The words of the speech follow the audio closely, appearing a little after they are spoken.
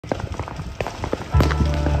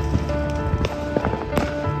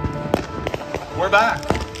We're back.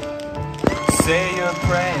 Say your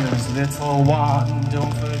prayers, little one.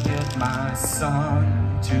 Don't forget, my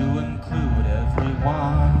son, to include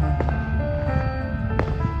everyone.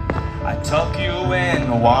 I tuck you in,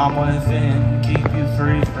 warm within, keep you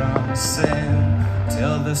free from sin,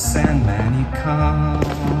 till the Sandman he comes.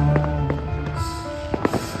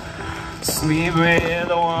 Sleep with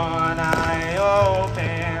one eye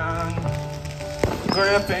open,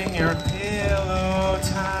 gripping your pillow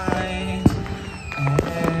tight.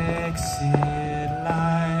 Exit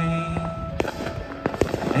light,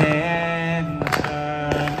 enter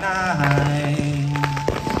night.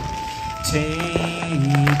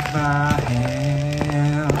 Take my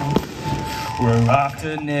hand, we're off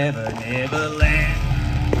to Never, Never Land.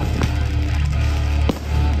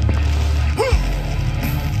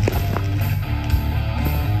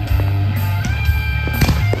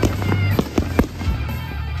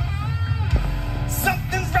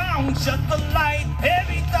 Shut the light,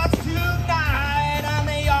 heavy thoughts tonight. I'm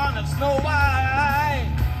the yarn of Snow White.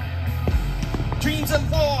 Dreams of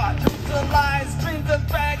war, dreams of lies, dreams of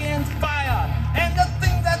dragons, fire, and the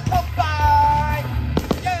things that will fight.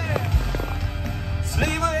 Yeah. Sleep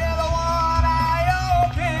with one eye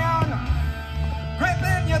open,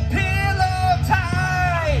 gripping your pillow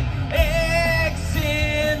tight.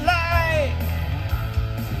 Exit light,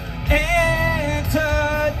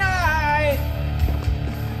 enter night.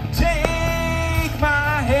 Take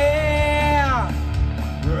my hand,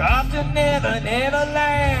 we're off to Never, Never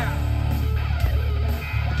Land.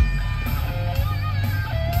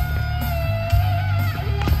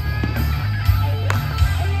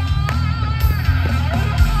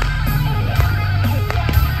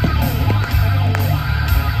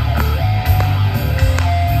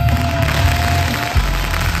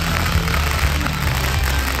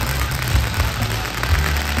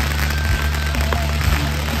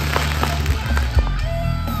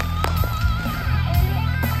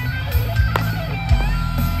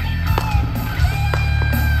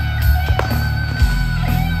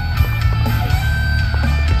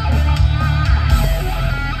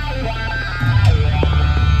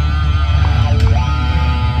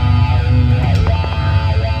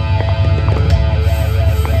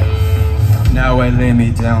 Now I lay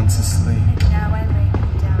me down to sleep.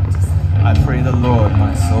 I pray the Lord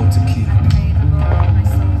my soul to keep.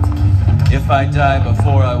 If I die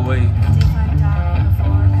before I wake,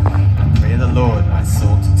 pray the Lord my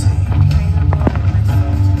soul to take.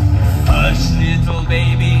 Hush, little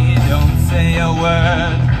baby, don't say a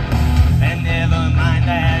word, and never mind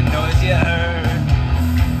that noise you heard.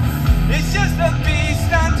 It's just a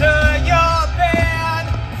beast under your bed,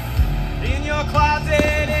 in your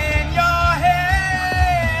closet, in your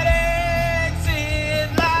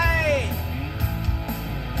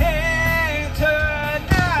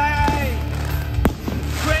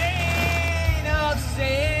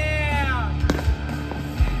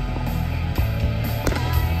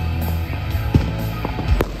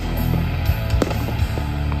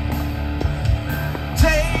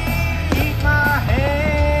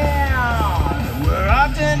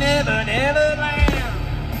Never, Never Land.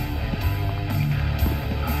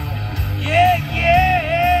 Yeah, yeah.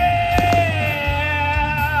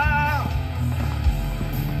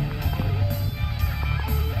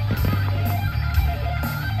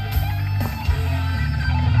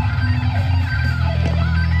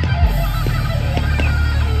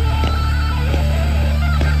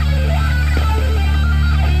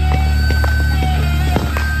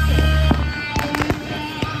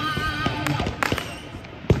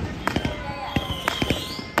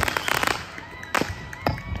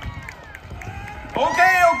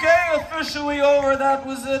 Okay, officially over. That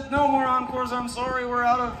was it. No more encores. I'm sorry, we're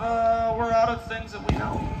out of things that we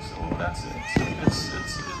know. So that's it.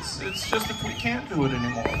 It's just if we can't do it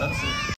anymore, that's it.